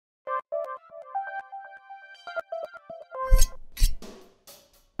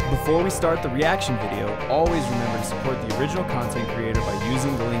Before we start the reaction video, always remember to support the original content creator by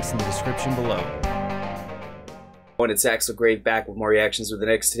using the links in the description below. It's Axel back with more reactions with the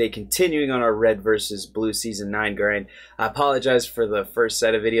next today, continuing on our Red versus Blue Season 9 grind. I apologize for the first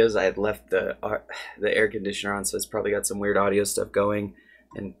set of videos. I had left the air conditioner on, so it's probably got some weird audio stuff going,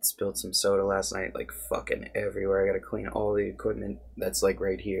 and spilled some soda last night like fucking everywhere. I gotta clean all the equipment that's like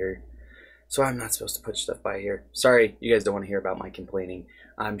right here. So I'm not supposed to put stuff by here. Sorry, you guys don't want to hear about my complaining,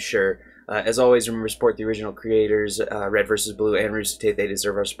 I'm sure. As always, remember to support the original creators, Red vs. Blue and Rooster. They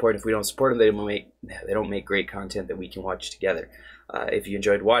deserve our support. If we don't support them, they don't make great content that we can watch together. If you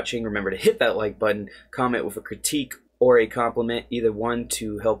enjoyed watching, remember to hit that like button, comment with a critique or a compliment, either one,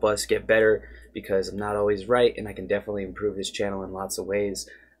 to help us get better, because I'm not always right, and I can definitely improve this channel in lots of ways.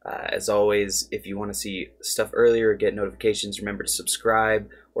 As always, if you want to see stuff earlier or get notifications, remember to subscribe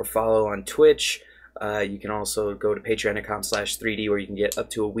or follow on Twitch. You can also go to patreon.com/3D, where you can get up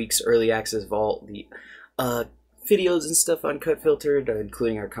to a week's early access of all the videos and stuff uncut filtered,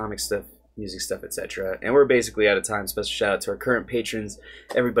 including our comic stuff, music stuff, etc. And we're basically out of time. Special shout out to our current patrons.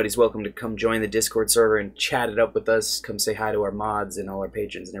 Everybody's welcome to come join the Discord server and chat it up with us. Come say hi to our mods and all our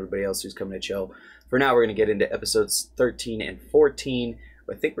patrons and everybody else who's coming to chill. For now, we're going to get into episodes 13 and 14.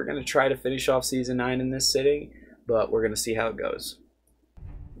 I think we're going to try to finish off Season 9 in this sitting, but we're going to see how it goes.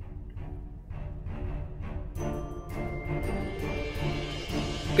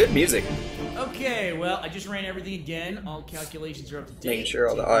 Good music. Okay, well, I just ran everything again. All calculations are up to date. Making sure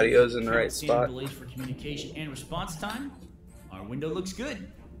all the audio's in the right spot. Delays for communication and response time. Our window looks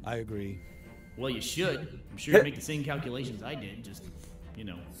good. I agree. Well, you should. I'm sure you make the same calculations I did, just, you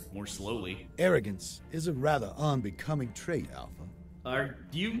know, more slowly. Arrogance is a rather unbecoming trait, Alpha. Are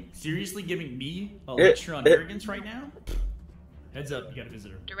you seriously giving me a lecture on arrogance right now? Heads up, you got a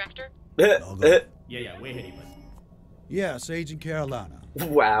visitor. Director? Yeah, way ahead of you, bud. Yes, Agent Carolina.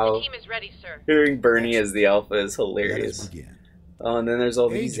 Wow. The team is ready, sir. Hearing Bernie as the Alpha is hilarious. Let us begin. Oh, and then there's all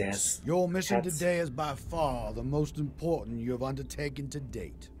these Agents, your mission today is by far the most important you have undertaken to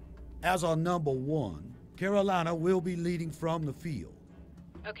date. As our number one, Carolina will be leading from the field.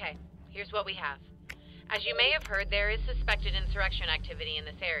 Okay, here's what we have. As you may have heard, there is suspected insurrection activity in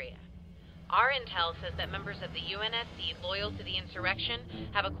this area. Our intel says that members of the UNSC loyal to the insurrection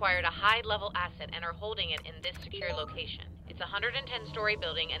have acquired a high-level asset and are holding it in this secure location. It's a 110-story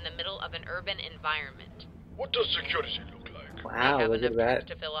building in the middle of an urban environment. What does security look like? Wow, look at that.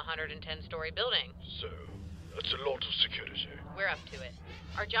 To fill a 110-story building. So, that's a lot of security. We're up to it.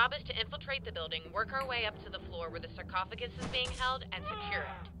 Our job is to infiltrate the building, work our way up to the floor where the sarcophagus is being held, and secure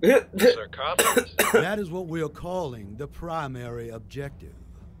it. The sarcophagus? That is what we are calling the primary objective.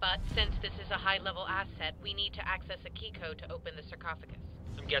 But since this is a high-level asset, we need to access a key code to open the sarcophagus.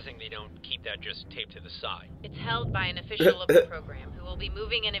 I'm guessing they don't keep that just taped to the side. It's held by an official of the program who will be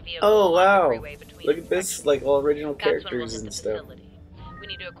moving in a vehicle oh, wow. on the freeway between Look at this, like all original characters and stuff. We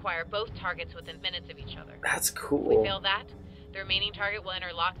need to acquire both targets within minutes of each other. That's cool. If we fail that, the remaining target will enter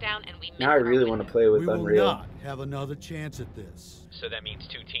lockdown and we miss now I really want to play with we Unreal. will not have another chance at this. So that means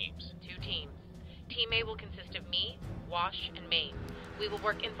 2 teams. 2 teams. Team A will consist of me, Wash, and Maine. We will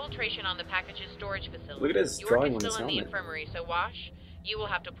work infiltration on the package's storage facility. Look at his drawing on his York is still in the helmet. infirmary, so Wash, you will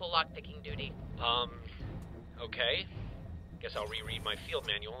have to pull lockpicking duty. Okay. Guess I'll reread my field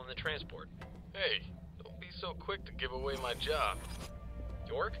manual in the transport. Hey, don't be so quick to give away my job.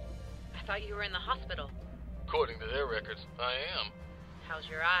 York? I thought you were in the hospital. According to their records, I am. How's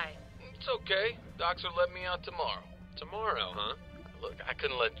your eye? It's okay. Docs will let me out tomorrow. Tomorrow, huh? Look, I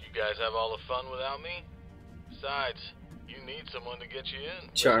couldn't let you guys have all the fun without me. Besides, you need someone to get you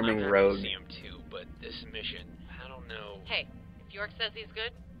in. Charming I'm happy road. to see him too, but this mission, I don't know. Hey, if York says he's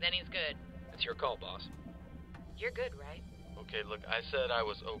good, then he's good. It's your call, boss. You're good, right? Okay, look, I said I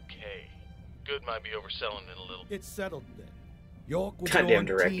was okay. Good might be overselling it a little. It's settled then. York will Goddamn join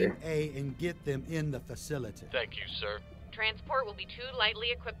director. Team A and get them in the facility. Thank you, sir. Transport will be 2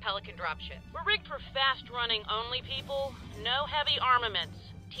 lightly equipped Pelican dropships. We're rigged for fast-running only, people. No heavy armaments.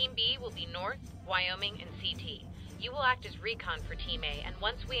 Team B will be North, Wyoming, and CT. You will act as recon for Team A, and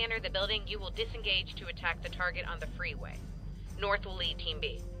once we enter the building, you will disengage to attack the target on the freeway. North will lead Team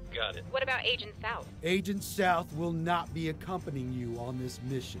B. Got it. What about Agent South? Agent South will not be accompanying you on this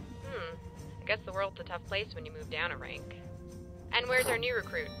mission. I guess the world's a tough place when you move down a rank. And where's our new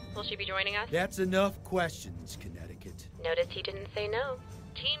recruit? Will she be joining us? That's enough questions, Connecticut. Notice he didn't say no.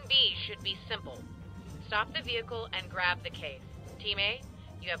 Team B should be simple. Stop the vehicle and grab the case. Team A,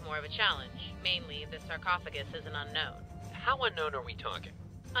 you have more of a challenge. Mainly, the sarcophagus is an unknown. How unknown are we talking?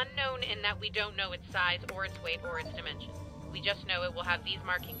 Unknown in that we don't know its size or its weight or its dimensions. We just know it will have these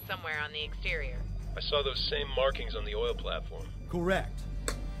markings somewhere on the exterior. I saw those same markings on the oil platform. Correct.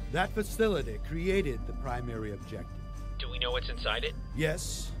 That facility created the primary objective. Do we know what's inside it?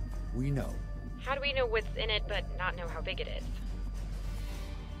 Yes, we know. How do we know what's in it but not know how big it is?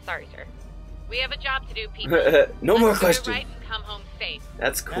 Sorry, sir. We have a job to do, people. No more Let's do it questions. right and come home safe.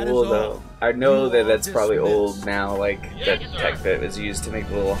 That's That cool is though. all. I know You that are that's probably old dismissed. now, like Yeah, the sir. tech that was used to make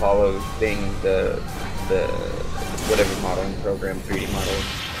the little hollow thing, the whatever modeling program, 3D model.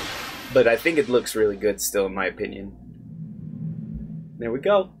 But I think it looks really good still, in my opinion. There we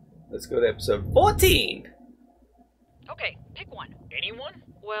go. Let's go to episode 14. Okay, pick one. Anyone?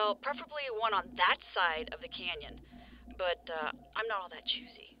 Well, preferably one on that side of the canyon. But, I'm not all that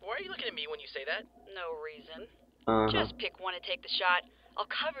choosy. Why are you looking at me when you say that? No reason. Uh-huh. Just pick one and take the shot. I'll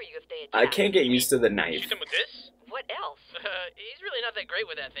cover you if they I attack. can't get used to the knife. Shoot him with this? What else? He's really not that great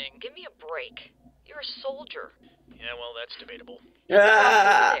with that thing. Give me a break. You're a soldier. Yeah, well, that's debatable.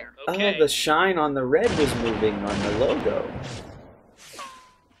 Ah! There. Okay. Oh, the shine on the red was moving on the logo.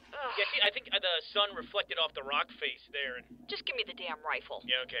 Yeah, see, I think the sun reflected off the rock face there. And... Just give me the damn rifle.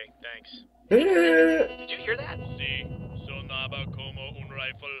 Yeah, okay, thanks. Ah! Did you hear that?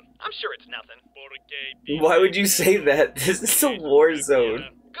 I'm sure it's nothing. Why would you say that? This is a war zone.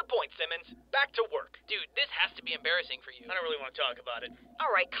 Good point, Simmons. Back to work. Dude, this has to be embarrassing for you. I don't really want to talk about it.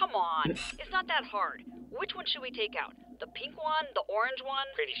 All right, come on. It's not that hard. Which one should we take out? The pink one? The orange one?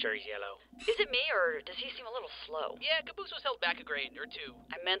 Pretty sure he's yellow. Is it me, or does he seem a little slow? Yeah, Caboose was held back a grade or two.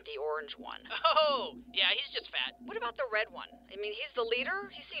 I meant the orange one. Oh, yeah, he's just fat. What about the red one? I mean, he's the leader.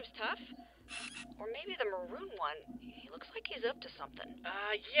 He seems tough. Or maybe the maroon one. He looks like he's up to something.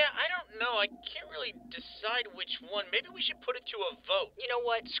 Yeah, I don't know. I can't really decide which one. Maybe we should put it to a vote. You know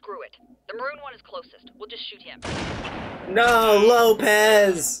what? Screw it. The maroon one is closest. We'll just shoot him. No,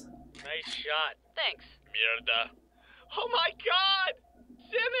 Lopez! Nice shot. Thanks. Mierda. Oh my god!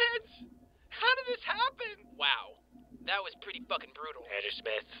 Simmons! How did this happen? Wow. That was pretty fucking brutal. Andrew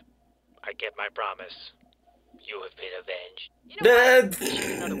Smith, I kept my promise. You have been avenged. You know what?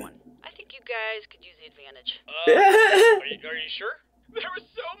 Shoot another one. I think you guys could use the advantage. Are you sure? There was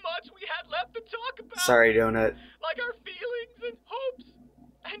so much we had left to talk about. Sorry, Donut. Like our feelings and hopes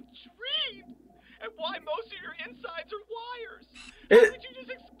and dreams. And why most of your insides are wires. How would you just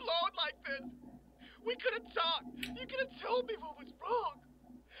explode like this? We could have talked. You could have told me what was wrong.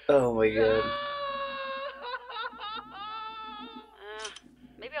 Oh my god.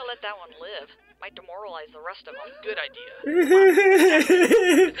 Maybe I'll let that one live. Might demoralize the rest of them. Good idea.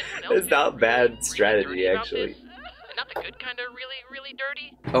 It's not bad strategy, actually. Not the good kind of really, really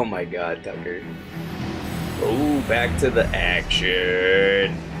dirty? Oh my god, Tucker. Oh, back to the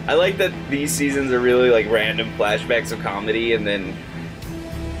action. I like that these seasons are really like random flashbacks of comedy and then,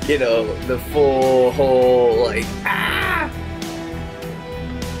 you know, the full whole, like, ah!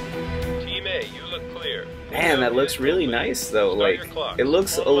 Team A, you look clear. Man, that looks really nice though. Like, it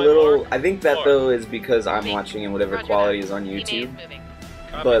looks a little. I think that though is because I'm watching in whatever quality is on YouTube.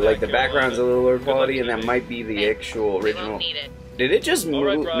 But like the background's a little lower quality, and that might be the actual original. Did it just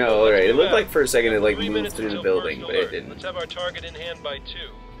move? No, alright. It looked like for a second it like moved through the building, but it didn't. Let's have our target in hand by 2.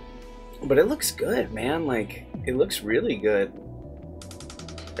 But it looks good, man. Like, it looks really good.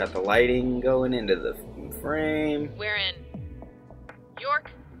 Got the lighting going into the frame. We're in.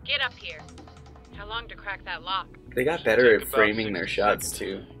 York, get up here. How long to crack that lock? They got better at framing their shots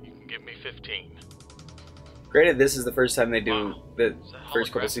too. You can give me 15. Granted, this is the first time they do the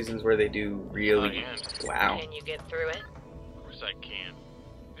first couple seasons where they do really. Wow. Can you get through it? Of course I can.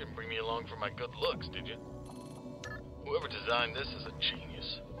 You didn't bring me along for my good looks, did you? Whoever designed this is a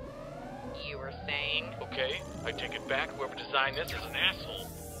genius. You were saying? Okay, I take it back. Whoever designed this is an asshole.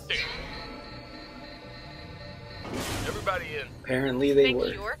 Everybody in. Apparently they Thanks,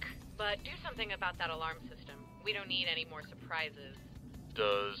 were. York, but do something about that alarm system. We don't need any more surprises.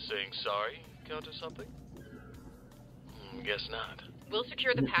 Does saying sorry count as something? Guess not. We'll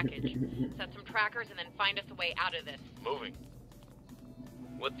secure the package, set some trackers, and then find us a way out of this. Moving.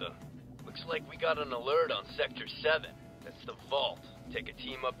 What the? Looks like we got an alert on Sector 7. That's the vault. Take a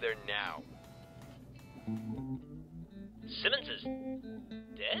team up there now. Simmons is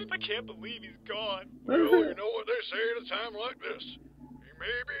dead? I can't believe he's gone. Well, you know what they say at a time like this. He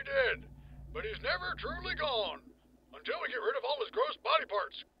may be dead, but he's never truly gone. Until we get rid of all his gross body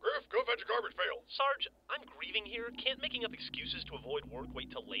parts. Griff, go fetch a garbage pail. Sarge, I'm grieving here. Can't making up excuses to avoid work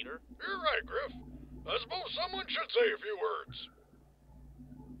wait till later? You're right, Griff. I suppose someone should say a few words.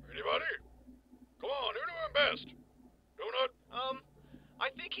 Anybody? Come on, who knew him best? Donut?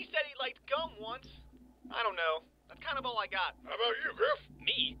 I think he said he liked gum once. I don't know. That's kind of all I got. How about you, Griff?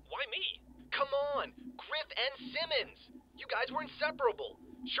 Me? Why me? Come on! Griff and Simmons! You guys were inseparable.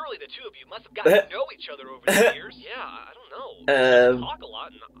 Surely the two of you must have gotten to know each other over the years. Yeah, I don't know. He'd talk a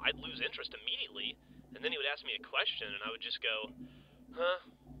lot, and I'd lose interest immediately. And then he would ask me a question, and I would just go, huh?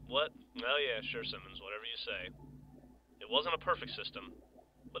 What? Oh yeah, sure, Simmons, whatever you say. It wasn't a perfect system,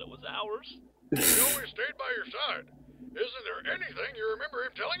 but it was ours. He always stayed by your side. Isn't there anything you remember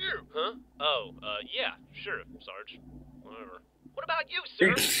him telling you? Huh? Oh, yeah, sure, Sarge. Whatever. What about you,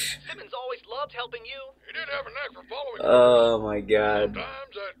 sir? Simmons always loved helping you. He did have a knack for following. Oh my God.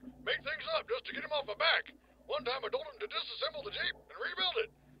 Sometimes I'd make things up just to get him off my back. One time I told him to disassemble the Jeep and rebuild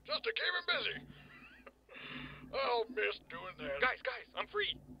it, just to keep him busy. I'll miss doing that. Guys, I'm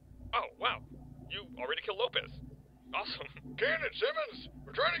free. Oh, wow. You already killed Lopez. Awesome. Can it, Simmons?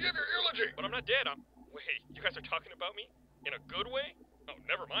 We're trying to give your eulogy. But I'm not dead. Wait, you guys are talking about me? In a good way? Oh,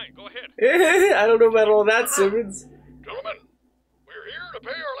 never mind. Go ahead. I don't know about all that, Simmons. Gentlemen, we're here to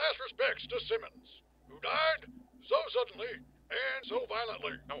pay our last respects to Simmons, who died so suddenly and so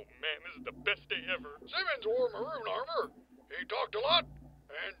violently. Oh, man, this is the best day ever. Simmons wore maroon armor. He talked a lot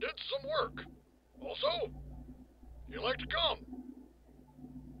and did some work. Also, he liked to come.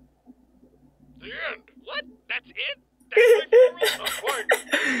 The end. What? That's it? That's my funeral? Not quite.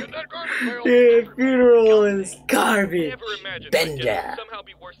 Get that garbage pail. Dude, funeral is garbage. Never imagined Bender. it would somehow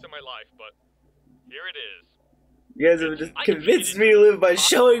be worse than my life, but here it is. You guys have just convinced me to live by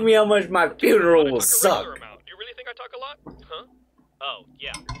showing me how much my funeral will suck. You really think I talk a lot? Huh? Oh,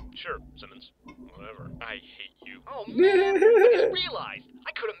 yeah, sure, Simmons. Whatever. I hate you. Oh, man, I just realized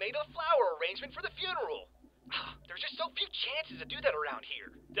I could have made a flower arrangement for the funeral. There's just so few chances to do that around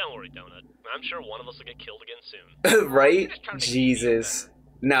here. Don't worry, Donut. I'm sure one of us will get killed again soon. Right? Jesus.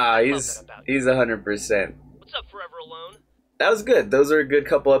 Nah, he's 100%. What's up, Forever Alone? That was good. Those are a good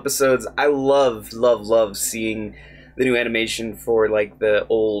couple episodes. I love seeing the new animation for like the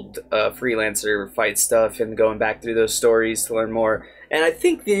old Freelancer fight stuff and going back through those stories to learn more. And I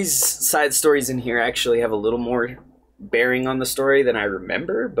think these side stories in here actually have a little more bearing on the story than I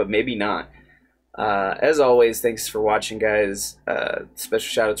remember, but maybe not. As always, thanks for watching, guys. Special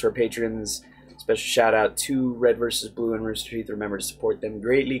shout out to our patrons. Special shout out to Red vs. Blue and Rooster Teeth. Remember to support them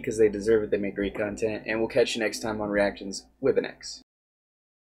greatly because they deserve it. They make great content. And we'll catch you next time on ReaXtions with an X.